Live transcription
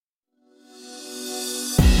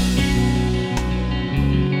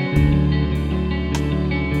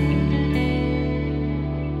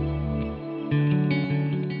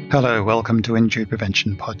Hello, welcome to Injury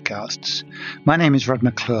Prevention Podcasts. My name is Rod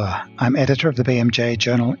McClure. I'm editor of the BMJ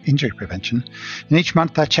journal Injury Prevention, and each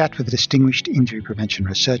month I chat with a distinguished injury prevention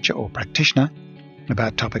researcher or practitioner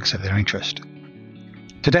about topics of their interest.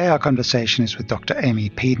 Today our conversation is with Dr. Amy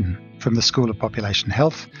Peden from the School of Population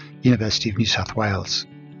Health, University of New South Wales.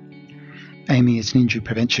 Amy is an injury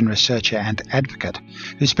prevention researcher and advocate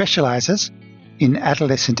who specialises in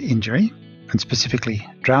adolescent injury and specifically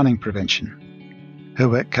drowning prevention. Her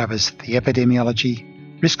work covers the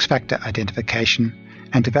epidemiology, risk factor identification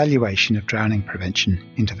and evaluation of drowning prevention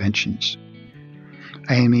interventions.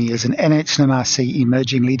 Amy is an NHMRC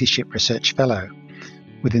Emerging Leadership Research Fellow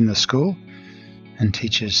within the school and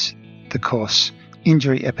teaches the course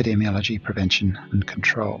Injury Epidemiology Prevention and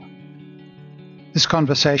Control. This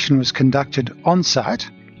conversation was conducted on-site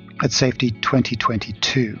at Safety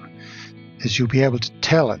 2022, as you'll be able to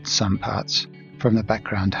tell at some parts from the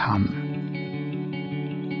background hum.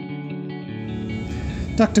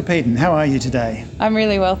 Dr. Peden, how are you today? I'm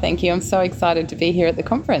really well, thank you. I'm so excited to be here at the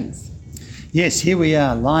conference. Yes, here we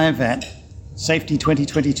are, live at Safety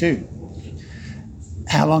 2022.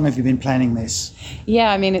 How long have you been planning this?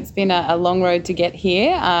 Yeah, I mean, it's been a long road to get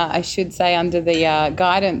here. I should say under the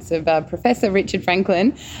guidance of Professor Richard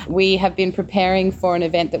Franklin, we have been preparing for an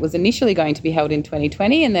event that was initially going to be held in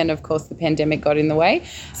 2020, and then, of course, the pandemic got in the way.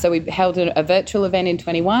 So we held a virtual event in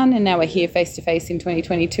 21, and now we're here face-to-face in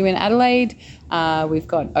 2022 in Adelaide. We've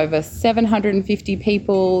got over 750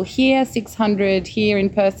 people here, 600 here in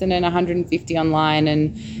person and 150 online,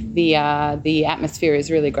 and the atmosphere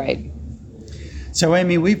is really great. So,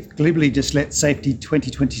 Amy, we've glibly just let Safety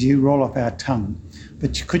 2022 roll off our tongue,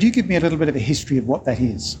 but could you give me a little bit of a history of what that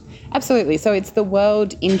is? Absolutely. So it's the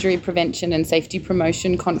World Injury Prevention and Safety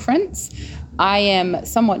Promotion Conference. I am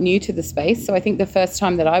somewhat new to the space, so I think the first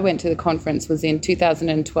time that I went to the conference was in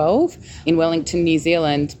 2012 in Wellington, New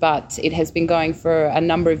Zealand, but it has been going for a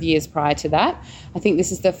number of years prior to that. I think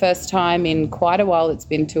this is the first time in quite a while it's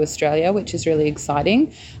been to Australia, which is really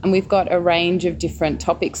exciting. And we've got a range of different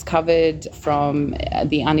topics covered, from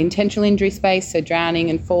the unintentional injury space, so drowning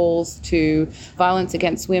and falls, to violence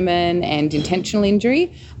against women and intentional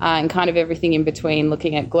injury, and kind of everything in between,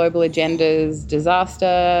 looking at global agendas,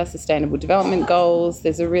 disaster, sustainable development goals.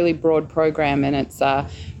 There's a really broad program, and it's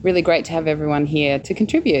really great to have everyone here to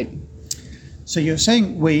contribute. So you're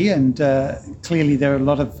saying we, and clearly there are a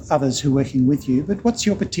lot of others who are working with you, but what's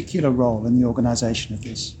your particular role in the organisation of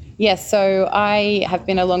this? Yes, so I have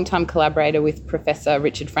been a long-time collaborator with Professor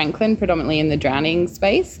Richard Franklin, predominantly in the drowning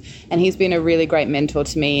space, and he's been a really great mentor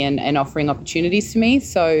to me and offering opportunities to me.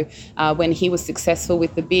 So when he was successful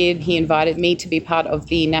with the bid, he invited me to be part of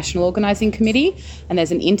the National Organising Committee, and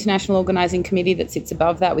there's an International Organising Committee that sits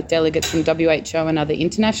above that with delegates from WHO and other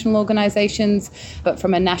international organisations. But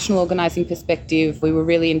from a national organising perspective, we were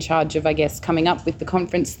really in charge of, I guess, coming up with the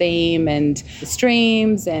conference theme and the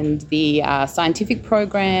streams and the scientific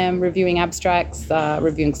program, reviewing abstracts,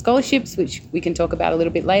 reviewing scholarships, which we can talk about a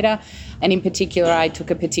little bit later. And in particular, I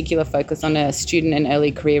took a particular focus on a student and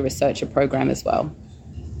early career researcher program as well.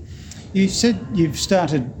 You said you've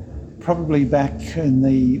started probably back in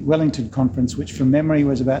the Wellington conference, which from memory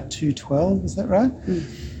was about 2012, is that right?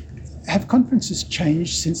 Have conferences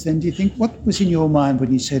changed since then, do you think? What was in your mind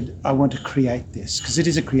when you said, I want to create this? Because it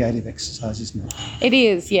is a creative exercise, isn't it? It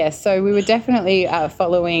is, yes. So we were definitely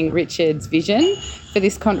following Richard's vision for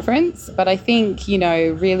this conference. But I think,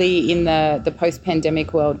 really in the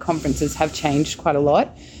post-pandemic world, conferences have changed quite a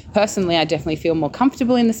lot. Personally, I definitely feel more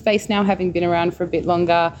comfortable in the space now, having been around for a bit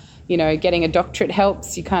longer. Getting a doctorate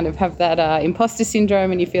helps. You kind of have that imposter syndrome,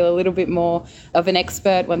 and you feel a little bit more of an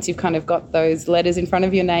expert once you've kind of got those letters in front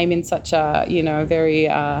of your name in such a, very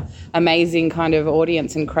amazing kind of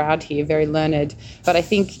audience and crowd here, very learned. But I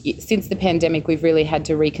think since the pandemic, we've really had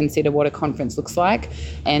to reconsider what a conference looks like,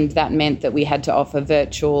 and that meant that we had to offer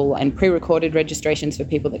virtual and pre-recorded registrations for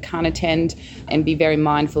people that can't attend, and be very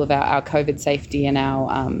mindful of our COVID safety and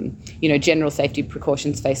our, general safety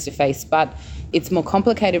precautions face-to-face. But it's more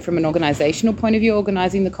complicated from an organisational point of view,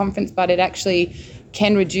 organising the conference, but it actually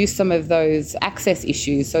can reduce some of those access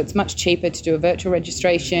issues. So it's much cheaper to do a virtual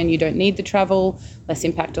registration. You don't need the travel, less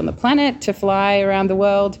impact on the planet to fly around the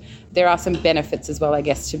world. There are some benefits as well, I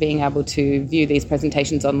guess, to being able to view these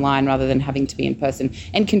presentations online rather than having to be in person,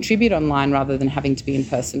 and contribute online rather than having to be in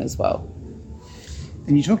person as well.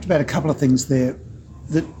 And you talked about a couple of things there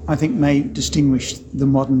that I think may distinguish the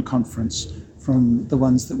modern conference from the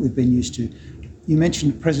ones that we've been used to. You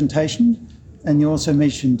mentioned presentation, and you also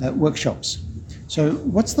mentioned workshops. So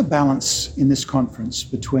what's the balance in this conference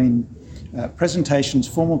between presentations,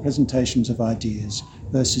 formal presentations of ideas,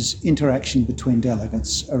 versus interaction between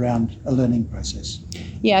delegates around a learning process?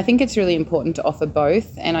 Yeah, I think it's really important to offer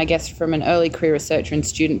both. And I guess from an early career researcher and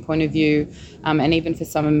student point of view, and even for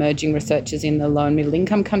some emerging researchers in the low and middle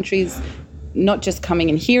income countries, not just coming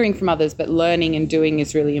and hearing from others, but learning and doing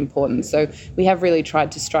is really important. So we have really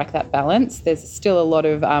tried to strike that balance. There's still a lot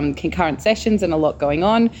of concurrent sessions and a lot going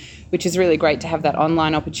on, which is really great to have that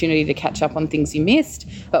online opportunity to catch up on things you missed.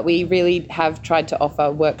 But we really have tried to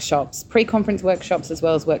offer workshops, pre-conference workshops, as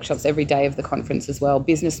well as workshops every day of the conference as well,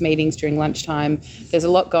 business meetings during lunchtime. There's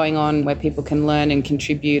a lot going on where people can learn and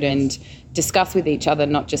contribute and discuss with each other,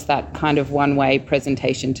 not just that kind of one-way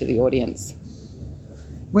presentation to the audience.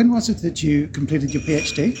 When was it that you completed your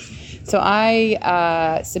PhD? So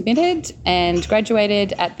I submitted and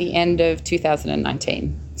graduated at the end of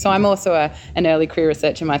 2019. So I'm also an early career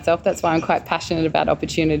researcher myself. That's why I'm quite passionate about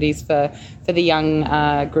opportunities for the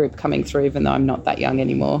young group coming through, even though I'm not that young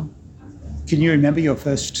anymore. Can you remember your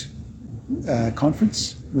first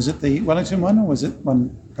conference? Was it the Wellington one or was it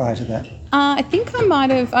one prior to that? I think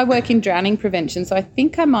I work in drowning prevention, so I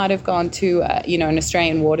think I might have gone to, an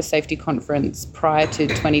Australian water safety conference prior to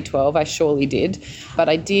 2012. I surely did. But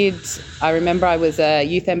I remember I was a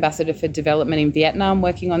youth ambassador for development in Vietnam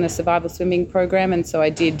working on the survival swimming program. And so I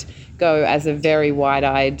did go as a very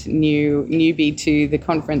wide-eyed newbie to the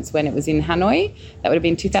conference when it was in Hanoi. That would have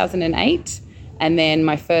been 2008. And then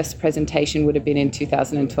my first presentation would have been in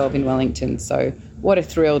 2012 in Wellington. So what a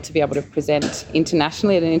thrill to be able to present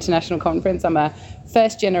internationally at an international conference. I'm a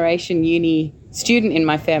first-generation uni student in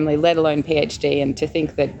my family, let alone PhD, and to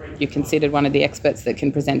think that you're considered one of the experts that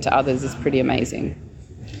can present to others is pretty amazing.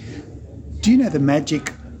 Do you know the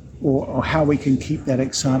magic or how we can keep that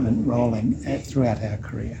excitement rolling throughout our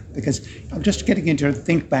career? Because I'm just getting into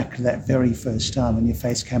think back to that very first time when your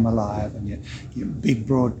face came alive and your big,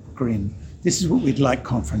 broad grin. This is what we'd like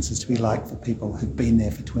conferences to be like for people who've been there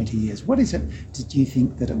for 20 years. What is it did you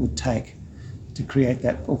think that it would take to create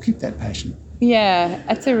that or keep that passion? Yeah,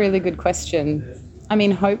 that's a really good question. I mean,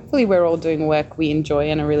 hopefully we're all doing work we enjoy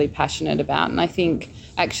and are really passionate about. And I think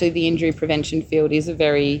actually the injury prevention field is a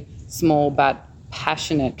very small but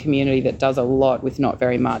passionate community that does a lot with not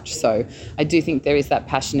very much. So I do think there is that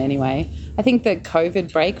passion anyway. I think the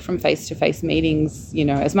COVID break from face-to-face meetings,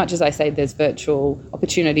 as much as I say there's virtual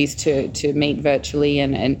opportunities to meet virtually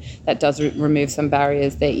and that does remove some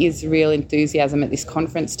barriers, there is real enthusiasm at this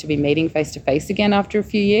conference to be meeting face-to-face again after a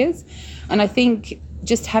few years. And I think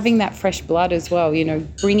just having that fresh blood as well,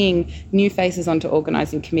 bringing new faces onto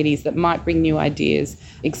organising committees that might bring new ideas,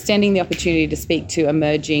 extending the opportunity to speak to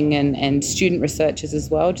emerging and student researchers as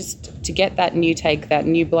well, just to get that new take, that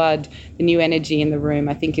new blood, the new energy in the room,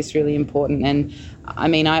 I think is really important. And I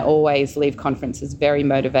mean, I always leave conferences very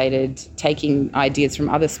motivated, taking ideas from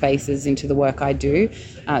other spaces into the work I do.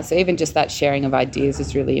 So even just that sharing of ideas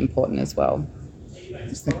is really important as well.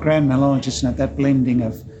 It's that grand melange, isn't it? That blending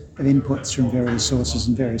of inputs from various sources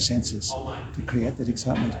and various senses to create that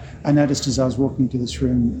excitement. I noticed as I was walking into this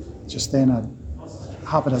room just then,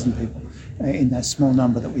 half a dozen people in that small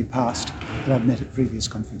number that we passed that I've met at previous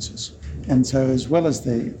conferences. And so as well as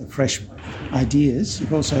the fresh ideas,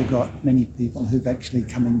 you've also got many people who've actually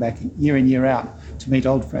coming back year in, year out to meet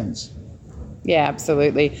old friends. Yeah,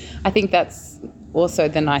 absolutely. I think that's also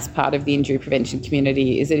the nice part of the injury prevention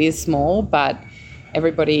community is it is small, but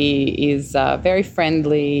everybody is very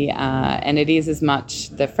friendly and it is as much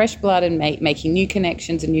the fresh blood and making new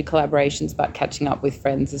connections and new collaborations, but catching up with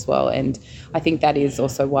friends as well. And I think that is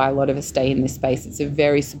also why a lot of us stay in this space. It's a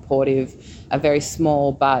very supportive, a very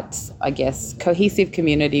small but I guess cohesive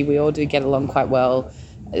community. We all do get along quite well.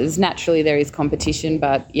 As naturally there is competition,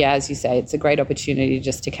 but yeah, as you say, it's a great opportunity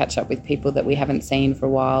just to catch up with people that we haven't seen for a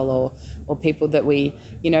while or people that we,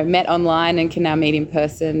 met online and can now meet in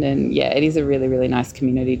person. And yeah, it is a really, really nice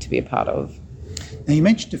community to be a part of. Now you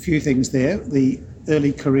mentioned a few things there, the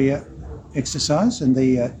early career exercise and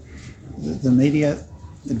the media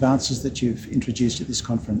advances that you've introduced at this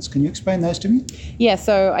conference. Can you explain those to me? Yeah,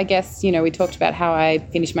 so I guess, we talked about how I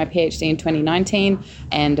finished my PhD in 2019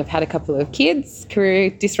 and I've had a couple of kids,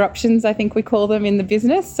 career disruptions, I think we call them in the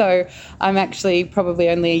business. So I'm actually probably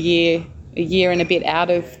only a year and a bit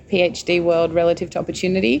out of PhD world relative to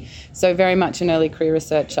opportunity. So very much an early career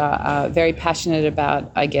researcher, very passionate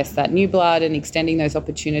about, I guess, that new blood and extending those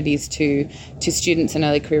opportunities to students and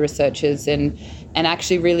early career researchers and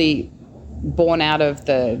actually really born out of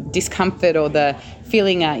the discomfort or the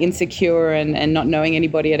feeling insecure and not knowing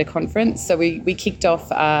anybody at a conference. So we kicked off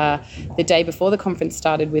the day before the conference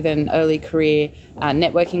started with an early career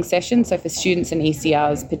networking session. So for students and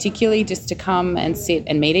ECRs particularly, just to come and sit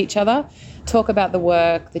and meet each other. talk about the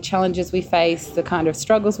work, the challenges we face, the kind of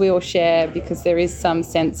struggles we all share, because there is some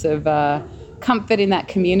sense of comfort in that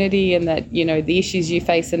community, and that, you know, the issues you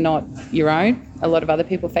face are not your own. A lot of other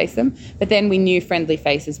people face them. But then we knew friendly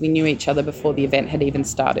faces. We knew each other before the event had even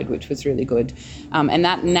started, which was really good. And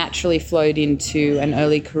that naturally flowed into an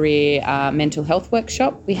early career mental health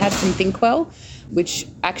workshop we had from ThinkWell, which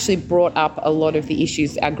actually brought up a lot of the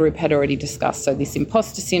issues our group had already discussed. So this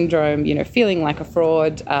imposter syndrome, you know, feeling like a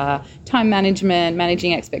fraud, time management,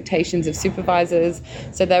 managing expectations of supervisors.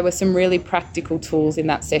 So there were some really practical tools in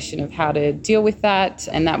that session of how to deal with that.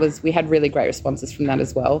 And we had really great responses from that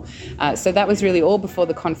as well. So that was really all before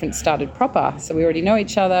the conference started proper. So we already know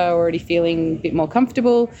each other, already feeling a bit more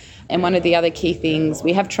comfortable. And one of the other key things,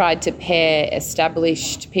 we have tried to pair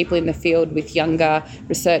established people in the field with younger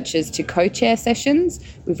researchers to co-chair sessions.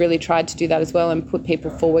 We've really tried to do that as well and put people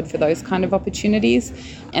forward for those kind of opportunities.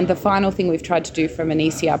 And the final thing we've tried to do from an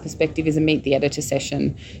ECR perspective is a meet the editor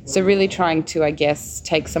session. So really trying to, I guess,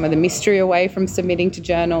 take some of the mystery away from submitting to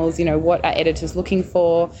journals. You know, what are editors looking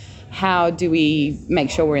for? How do we make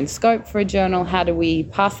sure we're in scope for a journal? How do we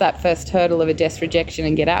pass that first hurdle of a desk rejection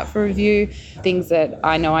and get out for review? Things that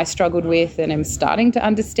I know I struggled with and am starting to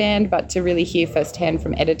understand, but to really hear firsthand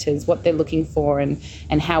from editors what they're looking for and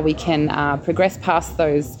how we can progress past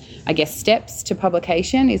those, I guess, steps to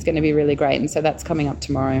publication is going to be really great. And so that's coming up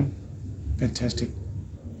tomorrow. Fantastic.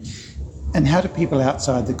 And how do people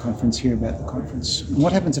outside the conference hear about the conference? And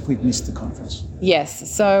what happens if we've missed the conference? Yes,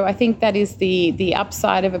 so I think that is the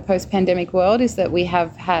upside of a post-pandemic world, is that we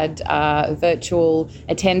have had virtual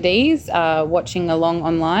attendees watching along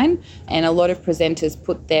online, and a lot of presenters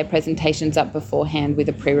put their presentations up beforehand with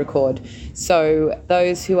a pre-record. So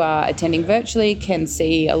those who are attending virtually can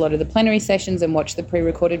see a lot of the plenary sessions and watch the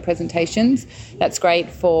pre-recorded presentations. That's great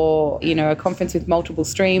for, you know, a conference with multiple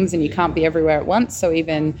streams and you can't be everywhere at once, so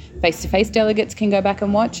even face-to-face delegates can go back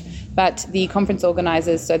and watch. But the conference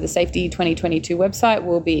organisers, so the Safety 2022 website,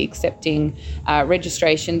 will be accepting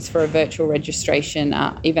registrations for a virtual registration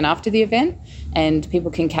even after the event, and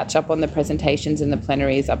people can catch up on the presentations and the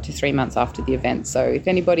plenaries up to 3 months after the event. So if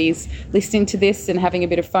anybody's listening to this and having a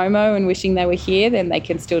bit of FOMO and wishing they were here, then they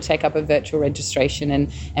can still take up a virtual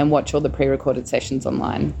registration and watch all the pre-recorded sessions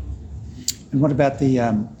online. And what about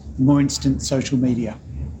the more instant social media?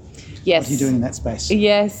 Yes. What are you doing in that space?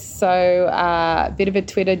 Yes, so a bit of a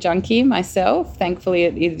Twitter junkie myself. Thankfully,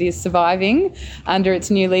 it is surviving under its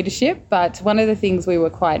new leadership. But one of the things we were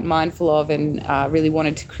quite mindful of and really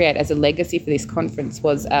wanted to create as a legacy for this conference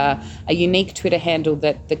was a unique Twitter handle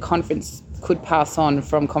that the conference could pass on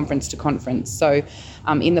from conference to conference. So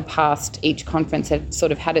in the past, each conference had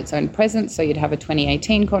sort of had its own presence. So you'd have a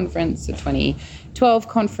 2018 conference, a 2012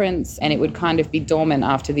 conference, and it would kind of be dormant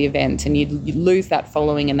after the event, and you'd lose that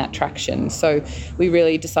following and that traction. So we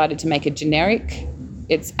really decided to make a generic,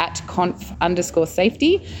 it's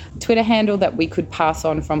 @conf_safety Twitter handle that we could pass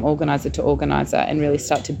on from organiser to organiser and really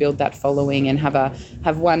start to build that following and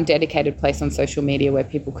have one dedicated place on social media where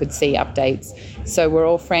people could see updates. So we're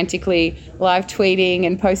all frantically live tweeting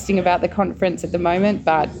and posting about the conference at the moment,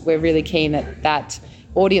 but we're really keen that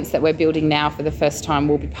audience that we're building now for the first time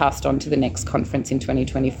will be passed on to the next conference in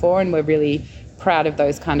 2024, and we're really proud of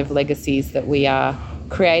those kind of legacies that we are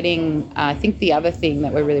creating. I think the other thing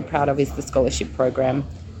that we're really proud of is the scholarship program.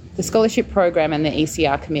 The scholarship program and the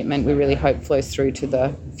ECR commitment we really hope flows through to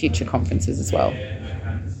the future conferences as well.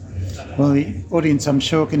 Well, the audience, I'm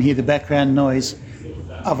sure, can hear the background noise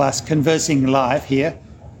of us conversing live here.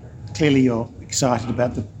 Clearly you're excited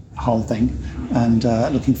about the whole thing and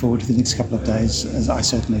looking forward to the next couple of days, as I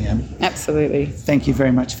certainly am. Absolutely. Thank you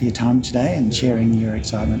very much for your time today and sharing your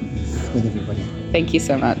excitement with everybody. Thank you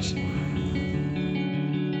so much.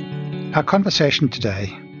 Our conversation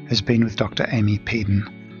today has been with Dr. Amy Peden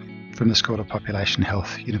from the School of Population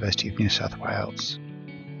Health, University of New South Wales.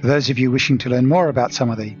 For those of you wishing to learn more about some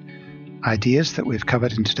of the ideas that we've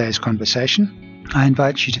covered in today's conversation, I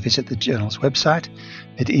invite you to visit the journal's website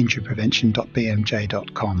at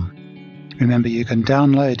injuryprevention.bmj.com. Remember, you can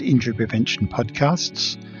download Injury Prevention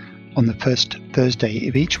podcasts on the first Thursday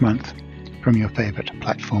of each month from your favourite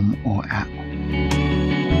platform or app.